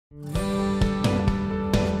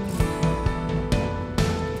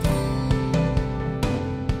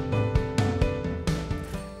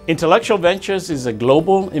Intellectual Ventures is a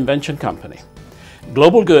global invention company.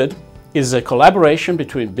 Global Good is a collaboration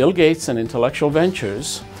between Bill Gates and Intellectual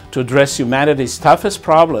Ventures to address humanity's toughest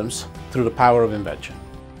problems through the power of invention.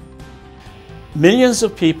 Millions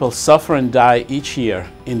of people suffer and die each year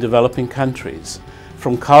in developing countries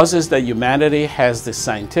from causes that humanity has the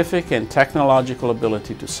scientific and technological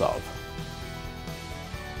ability to solve.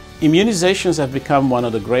 Immunizations have become one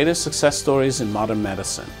of the greatest success stories in modern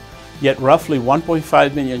medicine, yet roughly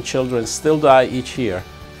 1.5 million children still die each year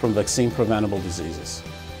from vaccine-preventable diseases.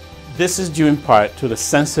 This is due in part to the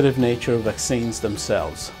sensitive nature of vaccines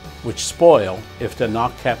themselves, which spoil if they're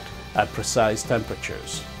not kept at precise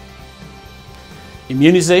temperatures.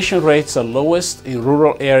 Immunization rates are lowest in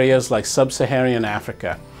rural areas like sub-Saharan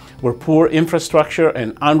Africa, where poor infrastructure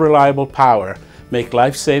and unreliable power make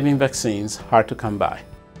life-saving vaccines hard to come by.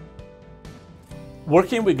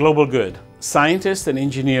 Working with Global Good, scientists and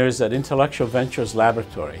engineers at Intellectual Ventures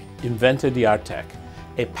Laboratory invented the Arktek,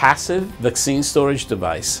 a passive vaccine storage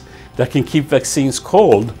device that can keep vaccines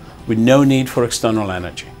cold with no need for external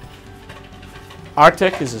energy.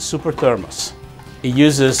 Arktek is a super thermos. It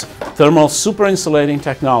uses thermal superinsulating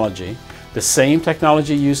technology, the same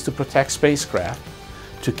technology used to protect spacecraft,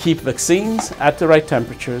 to keep vaccines at the right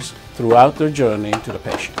temperatures throughout their journey to the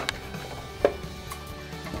patient.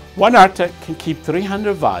 One Arktek can keep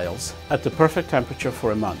 300 vials at the perfect temperature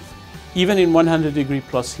for a month, even in 100-degree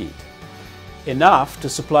plus heat, enough to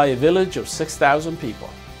supply a village of 6,000 people.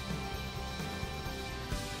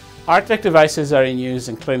 Arktek devices are in use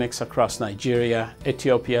in clinics across Nigeria,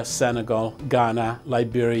 Ethiopia, Senegal, Ghana,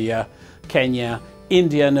 Liberia, Kenya,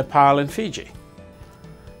 India, Nepal, and Fiji.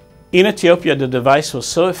 In Ethiopia, the device was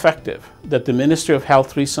so effective that the Ministry of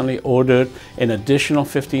Health recently ordered an additional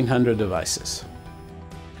 1,500 devices.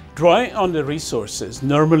 Drawing on the resources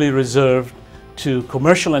normally reserved to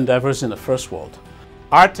commercial endeavors in the First World,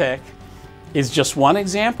 Arktek is just one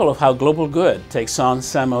example of how Global Good takes on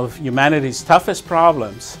some of humanity's toughest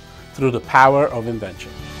problems through the power of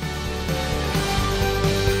invention.